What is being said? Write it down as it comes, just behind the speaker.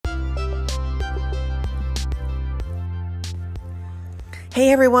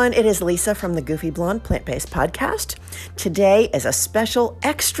Hey everyone, it is Lisa from the Goofy Blonde Plant-Based Podcast. Today is a special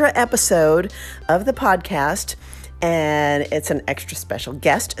extra episode of the podcast, and it's an extra special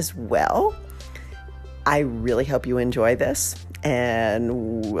guest as well. I really hope you enjoy this,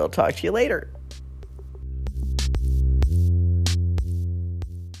 and we'll talk to you later.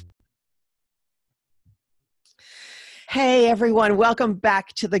 Hey everyone, welcome back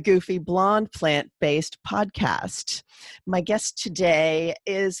to the Goofy Blonde Plant-Based Podcast. My guest today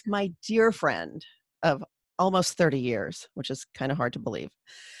is my dear friend of almost 30 years, which is kind of hard to believe,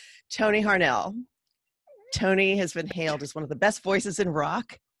 Tony Harnell. Tony has been hailed as one of the best voices in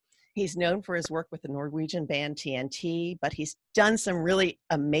rock. He's known for his work with the Norwegian band TNT, but he's done some really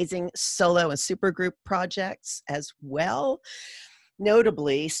amazing solo and supergroup projects as well,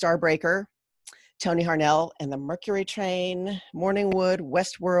 notably Starbreaker, Tony Harnell and the Mercury Train, Morningwood,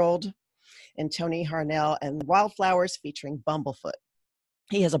 Westworld, and Tony Harnell and Wildflowers featuring Bumblefoot.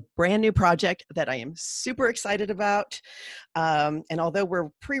 He has a brand new project that I am super excited about. And although we're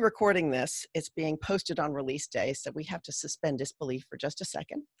pre-recording this, it's being posted on release day, so we have to suspend disbelief for just a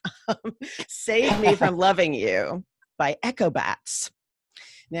second. Save Me From Loving You by Echobats.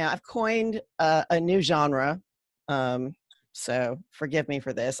 Now, I've coined a new genre. So forgive me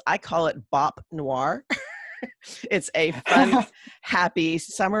for this. I call it bop noir. It's a fun, happy,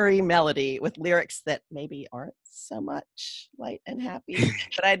 summery melody with lyrics that maybe aren't so much light and happy,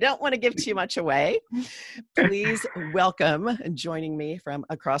 but I don't want to give too much away. Please welcome, joining me from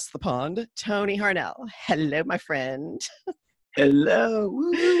across the pond, Tony Harnell. Hello, my friend. Hello.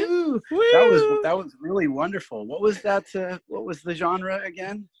 Woo. That was really wonderful. What was that? What was the genre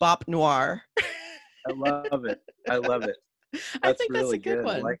again? Bop noir. I love it. I think that's a good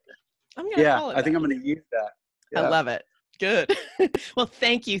one. I like I'm going to follow I think that. I'm going to use that. Yeah. I love it. Good. Well,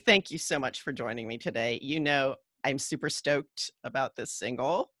 thank you so much for joining me today. You know, I'm super stoked about this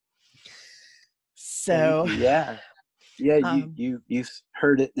single. So yeah, you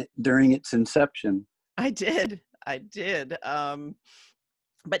heard it during its inception. I did. But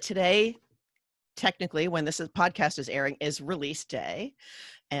today, technically, when this podcast is airing, is release day,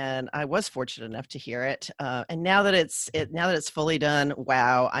 and I was fortunate enough to hear it. And now that it's fully done,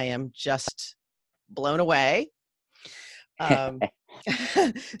 wow, I am just blown away.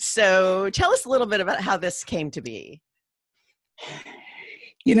 So tell us a little bit about how this came to be.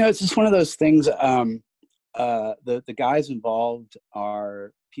 You know, it's just one of those things. The guys involved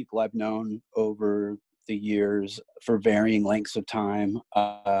are people I've known over the years for varying lengths of time.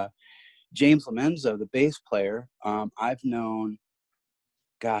 James Lomenzo, the bass player, I've known,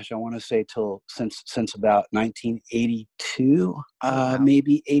 gosh, I want to say since about 1982, Wow.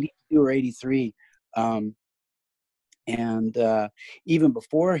 maybe 82 or 83. And even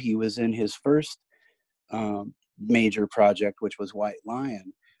before he was in his first major project, which was White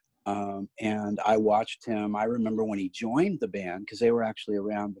Lion. And I watched him. I remember when he joined the band, because they were actually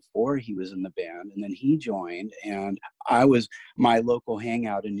around before he was in the band, and then he joined, and my local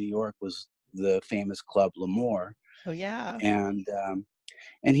hangout in New York was the famous club L'Amour. Oh yeah.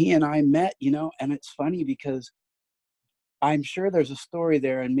 And he and I met, you know, and it's funny because I'm sure there's a story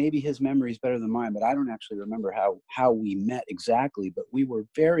there, and maybe his memory is better than mine, but I don't actually remember how we met exactly, but we were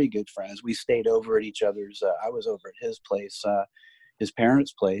very good friends. We stayed over at each other's, I was over at his place, his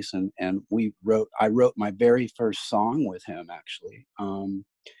parents' place, and I wrote my very first song with him, actually.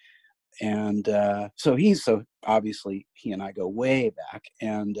 So obviously he and I go way back.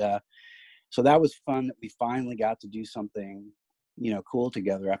 And so that was fun that we finally got to do something, you know, cool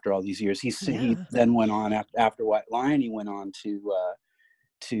together after all these years. He then went on after White Lion. He went on to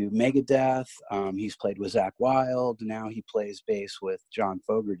Megadeth. He's played with Zakk Wylde. Now he plays bass with John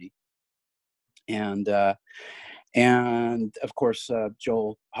Fogerty. And of course,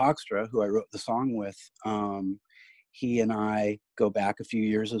 Joel Hoekstra, who I wrote the song with, he and I go back a few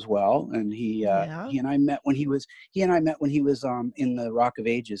years as well. And he and I met when he was in the Rock of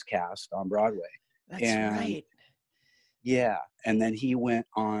Ages cast on Broadway. That's right. Yeah. And then he went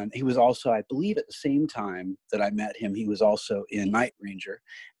on, he was also, I believe at the same time that I met him, he was also in Night Ranger,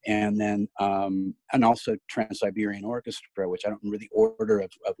 and then, and also Trans-Siberian Orchestra, which I don't remember the order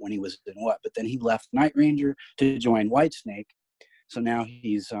of when he was in what, but then he left Night Ranger to join Whitesnake. So now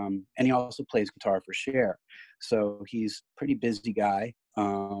he's, and he also plays guitar for Cher. So he's a pretty busy guy,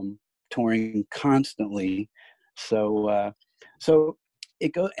 touring constantly. So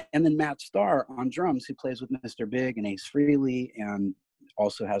it goes, and then Matt Starr on drums, who plays with Mr. Big and Ace Frehley, and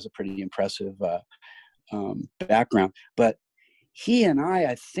also has a pretty impressive background. But he and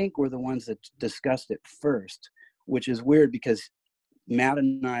I think, were the ones that discussed it first, which is weird because Matt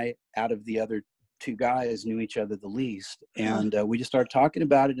and I, out of the other two guys knew each other the least. And we just started talking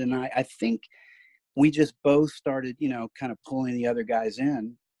about it. And I think we just both started, you know, kind of pulling the other guys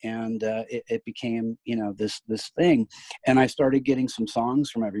in. And it became, you know, this thing. And I started getting some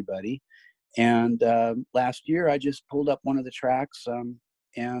songs from everybody. And last year, I just pulled up one of the tracks,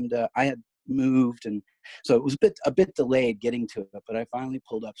 and I had moved, and so it was a bit delayed getting to it. But I finally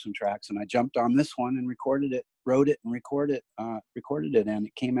pulled up some tracks, and I jumped on this one and recorded it, wrote it, and recorded it, and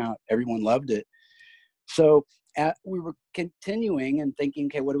it came out. Everyone loved it. So we were continuing and thinking,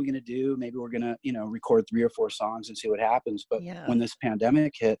 okay, what are we going to do? Maybe we're going to, you know, record 3 or 4 songs and see what happens. But when this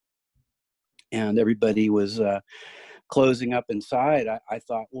pandemic hit and everybody was closing up inside, I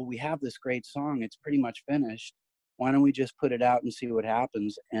thought, well, we have this great song. It's pretty much finished. Why don't we just put it out and see what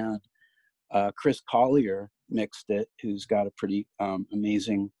happens? And Chris Collier mixed it, who's got a pretty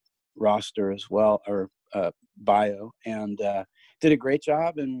amazing roster as well, or bio, and did a great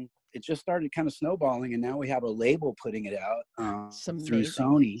job. And it just started kind of snowballing. And now we have a label putting it out through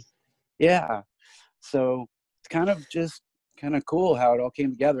Sony. Yeah. So it's kind of cool how it all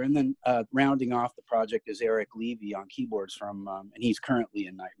came together. And then rounding off the project is Eric Levy on keyboards and he's currently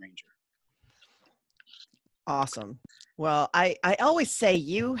in Night Ranger. Awesome. Well, I always say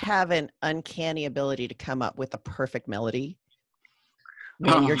you have an uncanny ability to come up with a perfect melody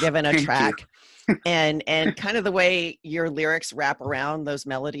when you're given a track. and kind of the way your lyrics wrap around those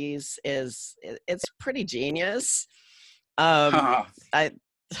melodies it's pretty genius. Well,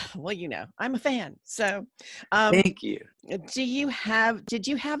 you know, I'm a fan. So thank you. Did you have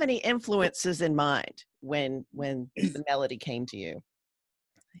any influences in mind when the melody came to you?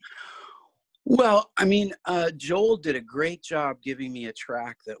 Well, I mean, Joel did a great job giving me a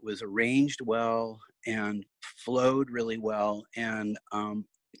track that was arranged well and flowed really well. And,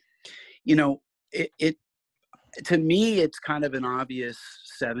 you know, it to me, it's kind of an obvious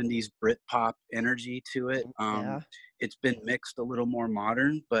 70s Britpop energy to it. It's been mixed a little more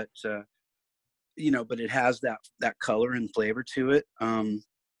modern, but, you know, but it has that color and flavor to it.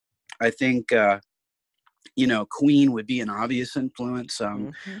 I think, you know, Queen would be an obvious influence,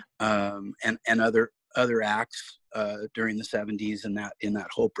 and other acts during the 70s and in that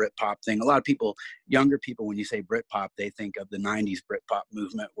whole Britpop thing. A lot of people, younger people, when you say Britpop, they think of the 90s Britpop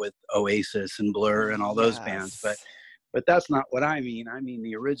movement with Oasis and Blur and all those bands, but that's not what I mean. I mean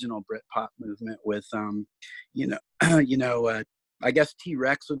the original Britpop movement with, you know, I guess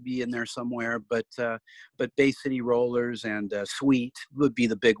T-Rex would be in there somewhere, but Bay City Rollers and Sweet would be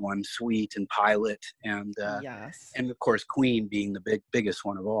the big one. Sweet and Pilot, and of course Queen being the biggest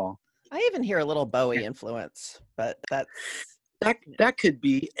one of all. I even hear a little Bowie influence, but that could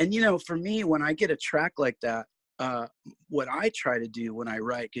be. And you know, for me, when I get a track like that, what I try to do when I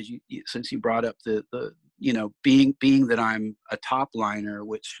write, because since you brought up the you know, being that I'm a top liner,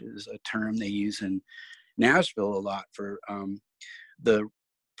 which is a term they use in Nashville a lot for the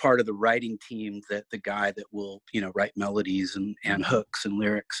part of the writing team, that the guy that will, you know, write melodies and hooks and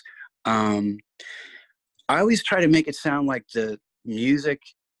lyrics. I always try to make it sound like the music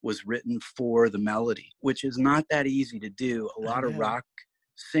was written for the melody, which is not that easy to do. A lot of rock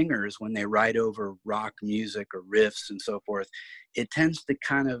singers, when they write over rock music or riffs and so forth, it tends to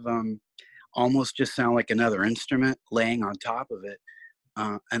kind of almost just sound like another instrument laying on top of it.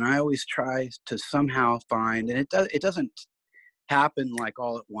 And I always try to somehow find, and it doesn't happen like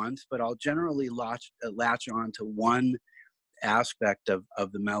all at once, but I'll generally latch on to one aspect of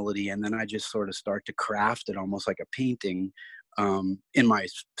the melody, and then I just sort of start to craft it almost like a painting in my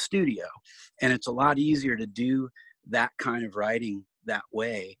studio. And it's a lot easier to do that kind of writing that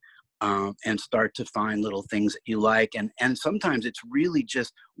way, and start to find little things that you like. And sometimes it's really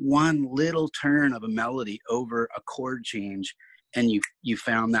just one little turn of a melody over a chord change, and you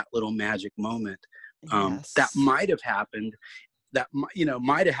found that little magic moment. That might have happened. That, you know,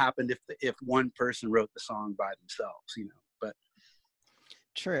 might have happened if one person wrote the song by themselves, you know. But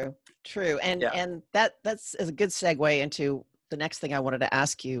true, and that's a good segue into the next thing I wanted to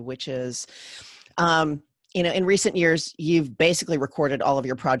ask you, which is, you know, in recent years, you've basically recorded all of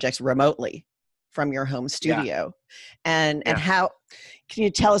your projects remotely from your home studio, and how can you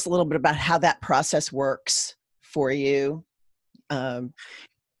tell us a little bit about how that process works for you? I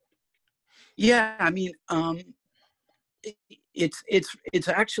mean, it's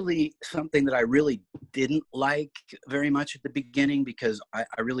actually something that I really didn't like very much at the beginning, because I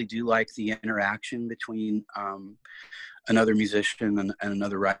really do like the interaction between another musician and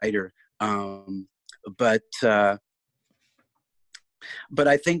another writer. But I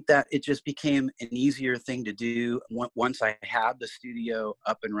think that it just became an easier thing to do once I had the studio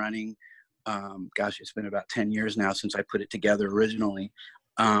up and running. Gosh, it's been about 10 years now since I put it together originally.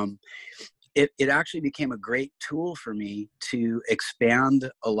 it actually became a great tool for me to expand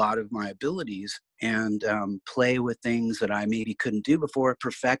a lot of my abilities and play with things that I maybe couldn't do before,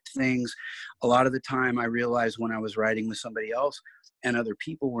 perfect things. A lot of the time I realized when I was writing with somebody else and other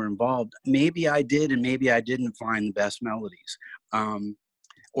people were involved, maybe I did and maybe I didn't find the best melodies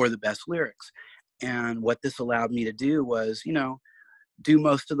or the best lyrics. And what this allowed me to do was, do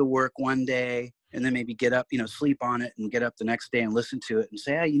most of the work one day and then maybe get up, sleep on it and get up the next day and listen to it and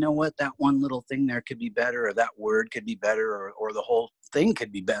say, hey, you know what, that one little thing there could be better, or that word could be better, or the whole thing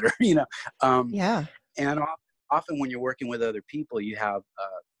could be better, Yeah. And often when you're working with other people, you have,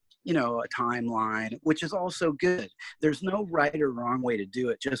 a timeline, which is also good. There's no right or wrong way to do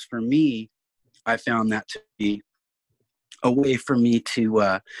it. Just for me, I found that to be a way for me to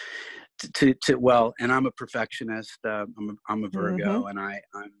well, and I'm a perfectionist. I'm a Mm-hmm. Virgo, and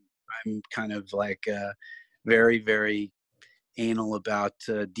I'm kind of like very, very anal about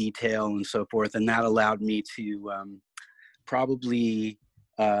detail and so forth, and that allowed me to probably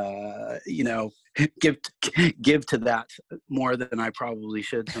give give to that more than I probably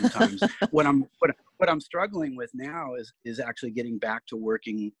should sometimes. What I'm struggling with now is actually getting back to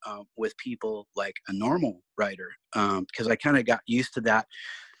working with people like a normal writer, because I kind of got used to that.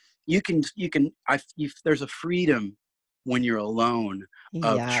 There's a freedom when you're alone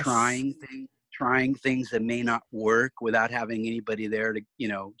of Yes. trying things that may not work without having anybody there to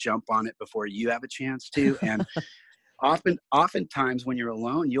jump on it before you have a chance to. And oftentimes when you're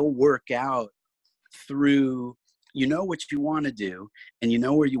alone, you'll work out through, what you want to do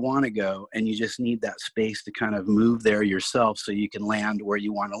and where you want to go, and you just need that space to kind of move there yourself so you can land where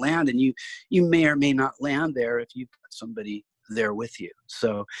you want to land. And you may or may not land there if you've got somebody there with you.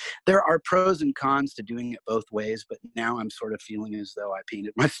 So there are pros and cons to doing it both ways, but now I'm sort of feeling as though I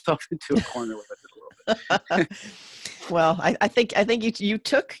painted myself into a corner with it a little bit. Well, I think you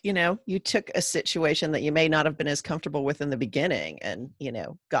took, you took a situation that you may not have been as comfortable with in the beginning and,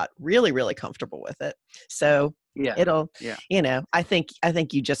 got really, really comfortable with it. So Yeah, it'll, yeah, I think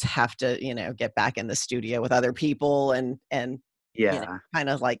you just have to, get back in the studio with other people and, yeah, kind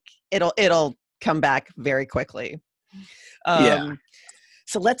of like it'll come back very quickly. yeah. Um,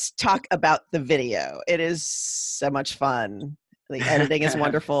 so let's talk about the video. It is so much fun. The editing is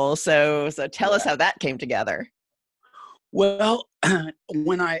wonderful. So tell us Yeah. how that came together. Well,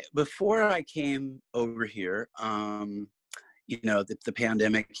 before I came over here, the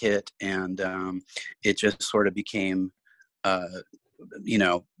pandemic hit, and it just sort of became, uh, you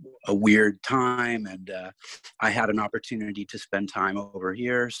know, a weird time, and I had an opportunity to spend time over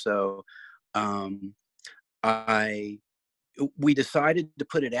here. So um, I we decided to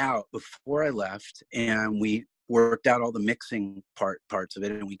put it out before I left, and we worked out all the mixing parts of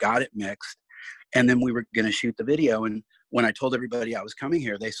it, and we got it mixed, and then we were going to shoot the video. And when I told everybody I was coming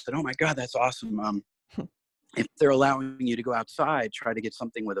here, they said, "Oh my God, that's awesome! If they're allowing you to go outside, try to get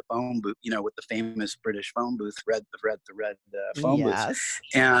something with a phone booth, with the famous British phone booth, the red phone booths, Yes.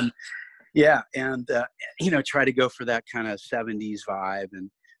 and yeah, and try to go for that kind of '70s vibe." And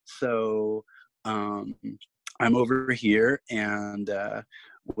so um, I'm over here, and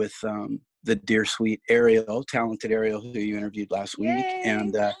with the dear sweet Ariel, talented Ariel, who you interviewed last week,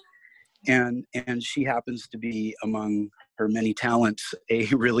 Yay. and she happens to be, among her many talents, a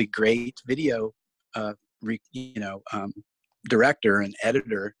really great video uh, re, you know director and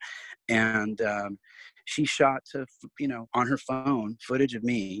editor. And she shot on her phone footage of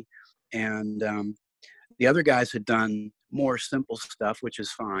me, and the other guys had done more simple stuff, which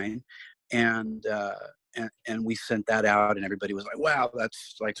is fine. And and we sent that out, and everybody was like, wow,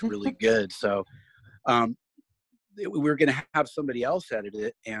 that's like really good. So um, we were going to have somebody else edit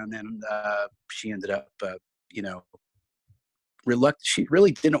it, and then she ended up you know reluctant. She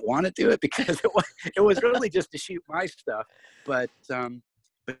really didn't want to do it because it was really just to shoot my stuff. But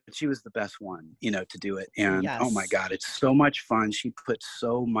she was the best one, to do it. And oh my Yes. God, it's so much fun. She put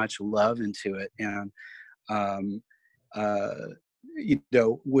so much love into it. And um uh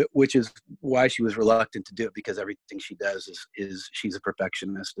which is why she was reluctant to do it, because everything she does is she's a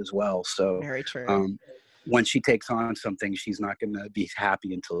perfectionist as well. So Very true. um when she takes on something, she's not going to be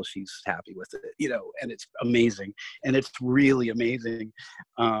happy until she's happy with it, and it's amazing, and it's really amazing.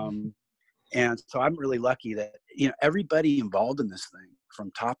 And so I'm really lucky that, everybody involved in this thing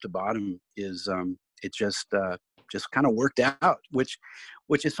from top to bottom is, it just kind of worked out, which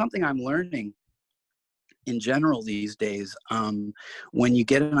is something I'm learning in general these days. When you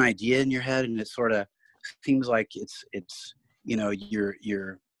get an idea in your head and it sort of seems like it's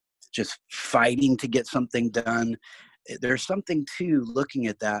you're just fighting to get something done, there's something to looking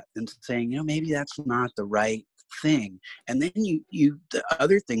at that and saying, maybe that's not the right thing. And then the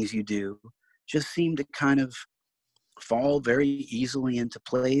other things you do just seem to kind of fall very easily into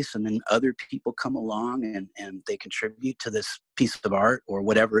place, and then other people come along and they contribute to this piece of art or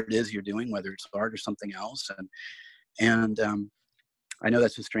whatever it is you're doing, whether it's art or something else. And I know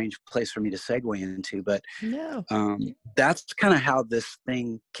that's a strange place for me to segue into, but No. that's kind of how this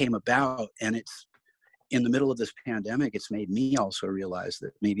thing came about. And it's in the middle of this pandemic, it's made me also realize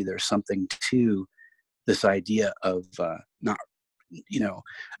that maybe there's something to this idea of not,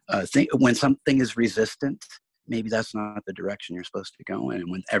 when something is resistant, maybe that's not the direction you're supposed to go in.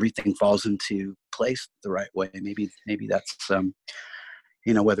 And when everything falls into place the right way, maybe that's,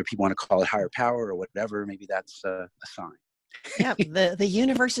 whether people want to call it higher power or whatever, maybe that's a sign. Yeah, the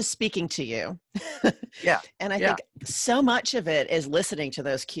universe is speaking to you. Yeah. And I think so much of it is listening to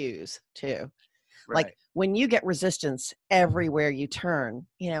those cues too. Right. Like when you get resistance everywhere you turn,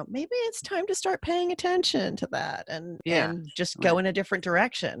 maybe it's time to start paying attention to that and just go in a different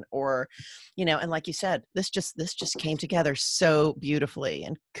direction. Or, and like you said, this just came together so beautifully.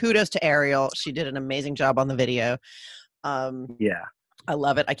 And kudos to Ariel. She did an amazing job on the video. I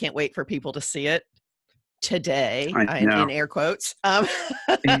love it. I can't wait for people to see it today, in air quotes.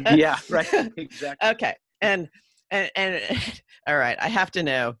 Yeah, right. Exactly. Okay. And all right, I have to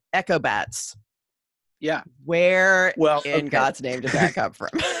know, Echobats. Yeah. Where in God's name did that come from?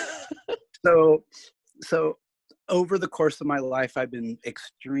 So over the course of my life, I've been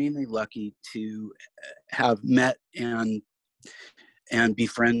extremely lucky to have met and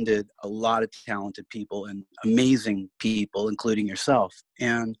befriended a lot of talented people and amazing people, including yourself.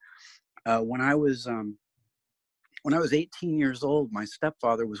 And when I was 18 years old, my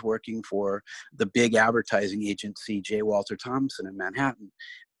stepfather was working for the big advertising agency, J. Walter Thompson in Manhattan.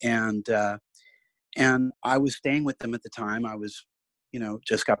 And I was staying with them at the time. I was,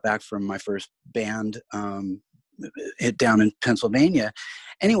 just got back from my first band down in Pennsylvania.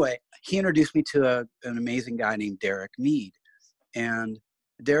 Anyway, he introduced me to an amazing guy named Derek Mead. And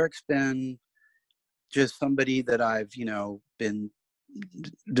Derek's been just somebody that I've, been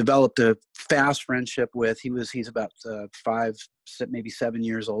developed a fast friendship with. He's about 5, maybe 7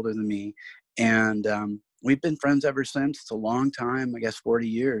 years older than me. And we've been friends ever since. It's a long time, I guess 40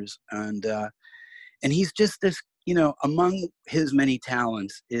 years. And he's just this, among his many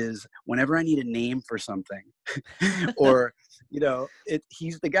talents is whenever I need a name for something or,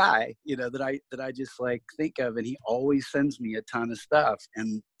 he's the guy, that I just like think of, and he always sends me a ton of stuff.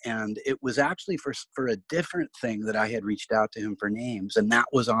 And it was actually for a different thing that I had reached out to him for names, and that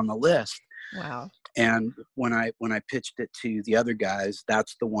was on the list. Wow. And when I pitched it to the other guys,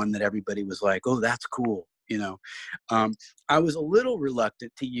 that's the one that everybody was like, oh, that's cool. I was a little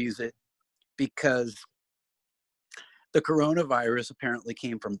reluctant to use it because the coronavirus apparently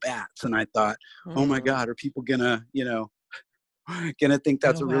came from bats. And I thought, oh my God, are people gonna think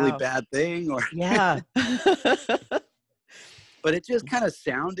that's a really bad thing? Or yeah. But it just kind of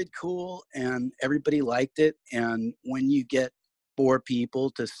sounded cool and everybody liked it. And when you get 4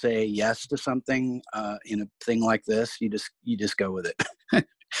 people to say yes to something in a thing like this, you just go with it.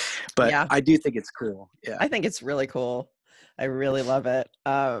 But I do think it's cool. Yeah. I think it's really cool. I really love it.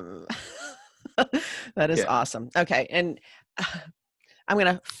 That is awesome. Okay. And I'm going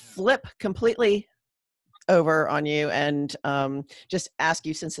to flip completely over on you and just ask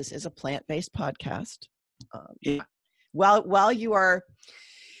you, since this is a plant-based podcast, while you are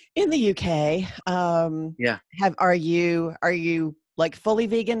in the UK, are you like fully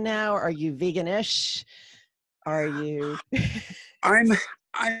vegan now? Are you vegan-ish? Are you? I'm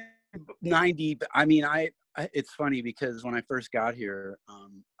 90. But I mean, it's funny because when I first got here,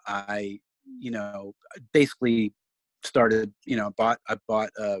 I basically started, I bought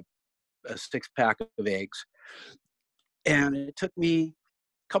a 6-pack of eggs, and it took me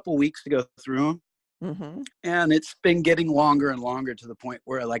a couple weeks to go through them. Mm-hmm. And it's been getting longer and longer to the point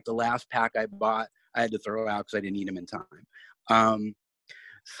where, like, the last pack I bought, I had to throw out because I didn't eat them in time.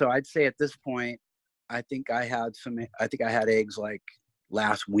 So I'd say at this point, I think I had eggs like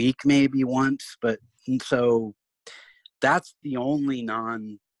last week, maybe once, but so that's the only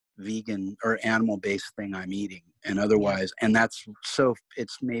non-vegan or animal-based thing I'm eating. And otherwise, and that's, so it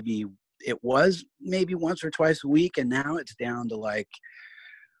was maybe once or twice a week, and now it's down to like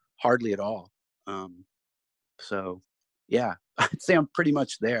hardly at all. So yeah, I'd say I'm pretty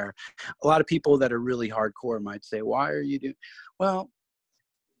much there. A lot of people that are really hardcore might say, why are you doing? Well,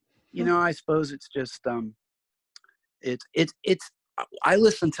 I suppose it's just, I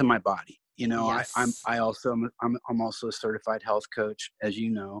listen to my body, I'm also a certified health coach, as you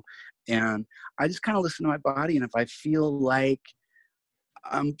know, and I just kind of listen to my body. And if I feel like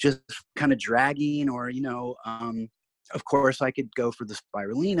I'm just kind of dragging or, of course, I could go for the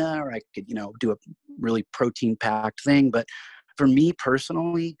spirulina, or I could, do a really protein packed thing. But for me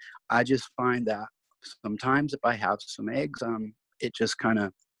personally, I just find that sometimes if I have some eggs, it just kind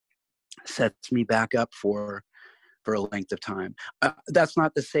of sets me back up for a length of time. That's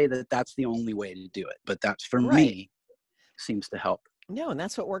not to say that that's the only way to do it, but that's, for Right. me, seems to help. No, and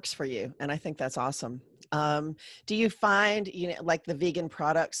that's what works for you. And I think that's awesome. Do you find, like the vegan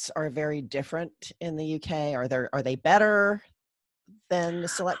products are very different in the UK? Are they better than the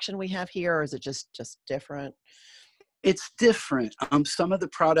selection we have here, or is it just different? It's different. Some of the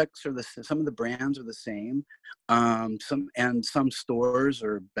products are some of the brands are the same. Some stores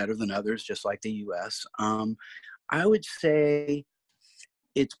are better than others, just like the US. I would say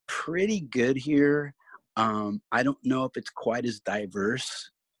it's pretty good here. I don't know if it's quite as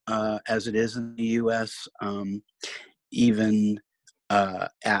diverse as it is in the US. Even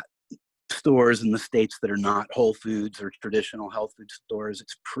at stores in the States that are not Whole Foods or traditional health food stores,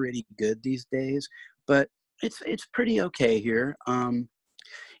 it's pretty good these days. But it's pretty okay here.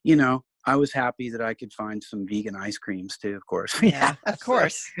 I was happy that I could find some vegan ice creams too, of course. Yeah, of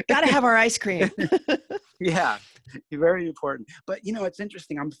course. Got to have our ice cream. Yeah, very important. But it's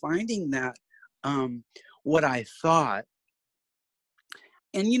interesting. I'm finding that what I thought,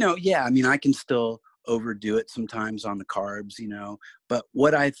 and yeah, I mean, I can still overdo it sometimes on the carbs, but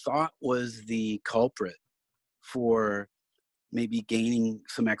what I thought was the culprit for maybe gaining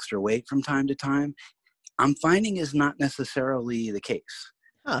some extra weight from time to time, I'm finding is not necessarily the case.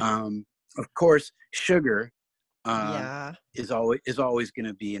 Huh. Of course, sugar Yeah. is always going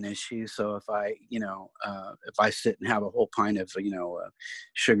to be an issue. So if I sit and have a whole pint of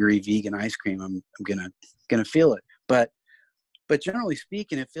sugary vegan ice cream, I'm gonna feel it. But generally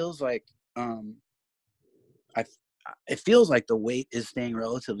speaking, it feels like it feels like the weight is staying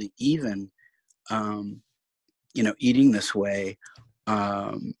relatively even. Eating this way.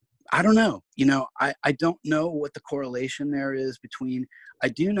 I don't know. I don't know what the correlation there is between. I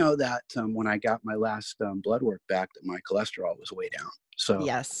do know that when I got my last blood work back, that my cholesterol was way down. So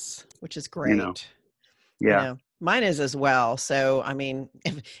Yes, which is great. Yeah. Mine is as well. So, I mean,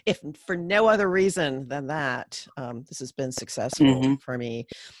 if for no other reason than that, this has been successful Mm-hmm. for me.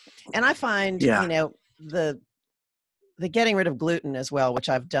 And I find, Yeah. The getting rid of gluten as well, which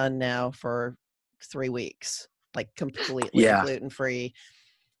I've done now for 3 weeks, like completely Yeah. gluten free,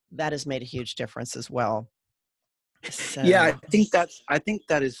 that has made a huge difference as well. Yeah. So, I think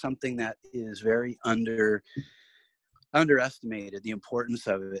that is something that is very underestimated, the importance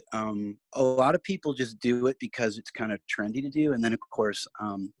of it. A lot of people just do it because it's kind of trendy to do. And then of course,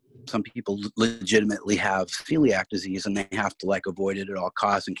 some people legitimately have celiac disease and they have to avoid it at all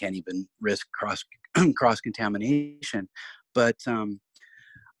costs and can't even risk cross contamination. But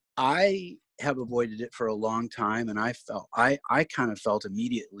I have avoided it for a long time, and I kind of felt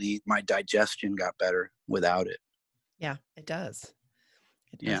immediately my digestion got better without it. yeah, it does.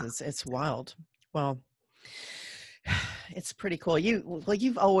 It Yeah. does. It's wild. Well, it's pretty cool.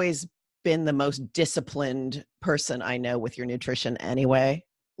 You've always been the most disciplined person I know with your nutrition anyway.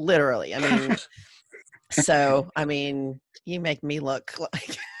 Literally. I mean, you make me look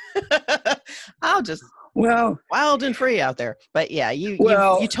like I'll just Well, wild and free out there. But yeah, you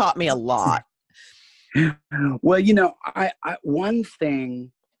well, taught me a lot. well, I one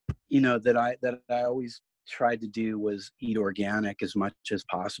thing, that I always tried to do was eat organic as much as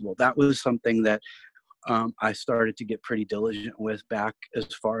possible. That was something that I started to get pretty diligent with back as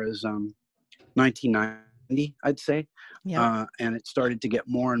far as 1990, I'd say. Yeah. And it started to get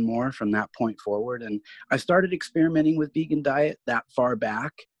more and more from that point forward. And I started experimenting with vegan diet that far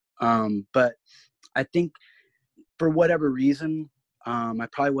back. But I think for whatever reason, I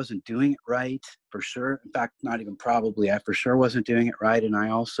probably wasn't doing it right, for sure. In fact, not even probably, I for sure wasn't doing it right. And I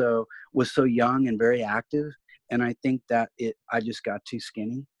also was so young and very active. And I think that I just got too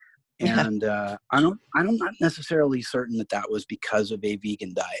skinny. Yeah. And I'm not necessarily certain that was because of a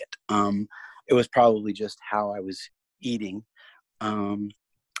vegan diet. It was probably just how I was eating.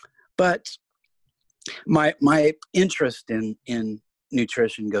 But my interest in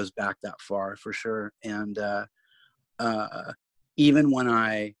nutrition goes back that far, for sure. And even when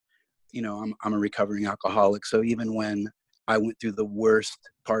I'm a recovering alcoholic, so even when I went through the worst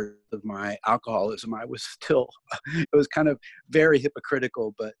part of my alcoholism, I was still, it was kind of very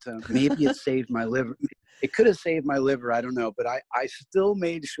hypocritical, but maybe it saved my liver. It could have saved my liver, I don't know. But I still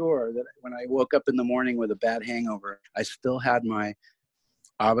made sure that when I woke up in the morning with a bad hangover, I still had my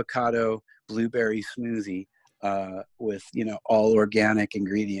avocado blueberry smoothie with, all organic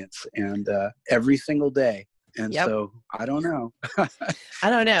ingredients. And every single day, And Yep. so I don't know. I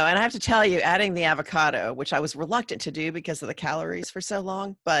don't know. And I have to tell you, adding the avocado, which I was reluctant to do because of the calories for so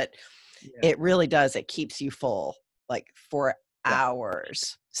long, but Yeah. it really does. It keeps you full like for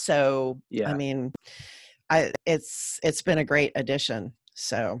hours. So, I mean, it's been a great addition.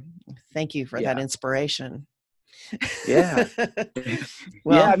 So thank you for that inspiration. Yeah.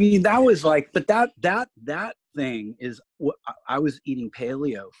 Well, I mean, that was like, but that thing is what I was eating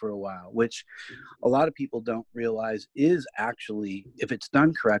paleo for a while, which a lot of people don't realize is actually, if it's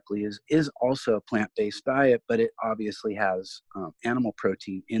done correctly, is also a plant-based diet, but it obviously has animal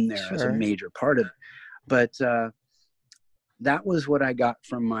protein in there as a major part of it. But that was what I got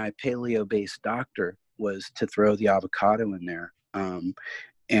from my paleo-based doctor, was to throw the avocado in there. And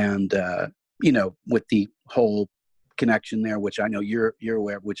with the whole connection there, which I know you're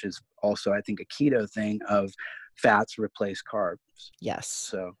aware of, which is also, I think, a keto thing of fats replace carbs. Yes.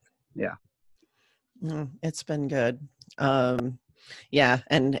 So, yeah. It's been good. Yeah.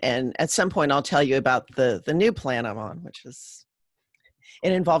 And at some point I'll tell you about the new plan I'm on, which is,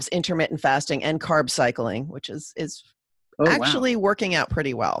 it involves intermittent fasting and carb cycling, which is actually working out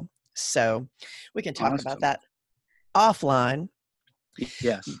pretty well. So we can talk about that offline.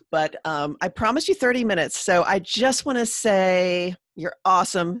 Yes. But I promised you 30 minutes. So I just want to say you're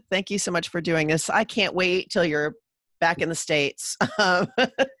awesome. Thank you so much for doing this. I can't wait till you're back in the States.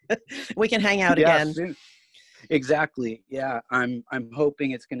 We can hang out again. Soon. Exactly. Yeah. I'm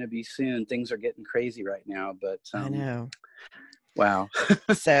hoping it's going to be soon. Things are getting crazy right now, but I know. Wow.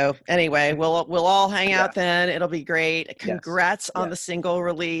 So anyway, we'll all hang out then. It'll be great. Congrats on the single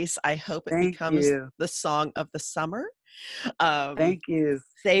release. I hope it becomes the song of the summer. Thank you.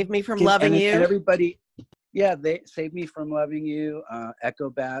 Save Me From Loving You. And everybody, they Save Me From Loving You.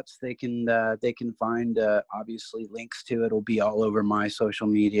 Echobats. They can find obviously links to it. It'll be all over my social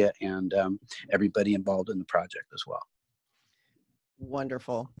media and everybody involved in the project as well.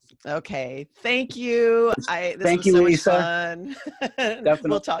 Wonderful. Okay. Thank you. Thank you, so Lisa. Much fun. Definitely.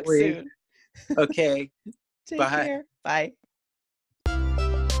 We'll talk soon. Okay. Take care. Bye.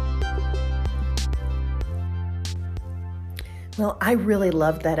 Well, I really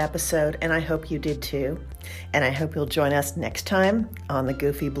loved that episode, and I hope you did too. And I hope you'll join us next time on the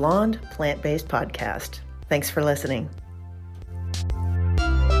Goofy Blonde Plant-Based Podcast. Thanks for listening.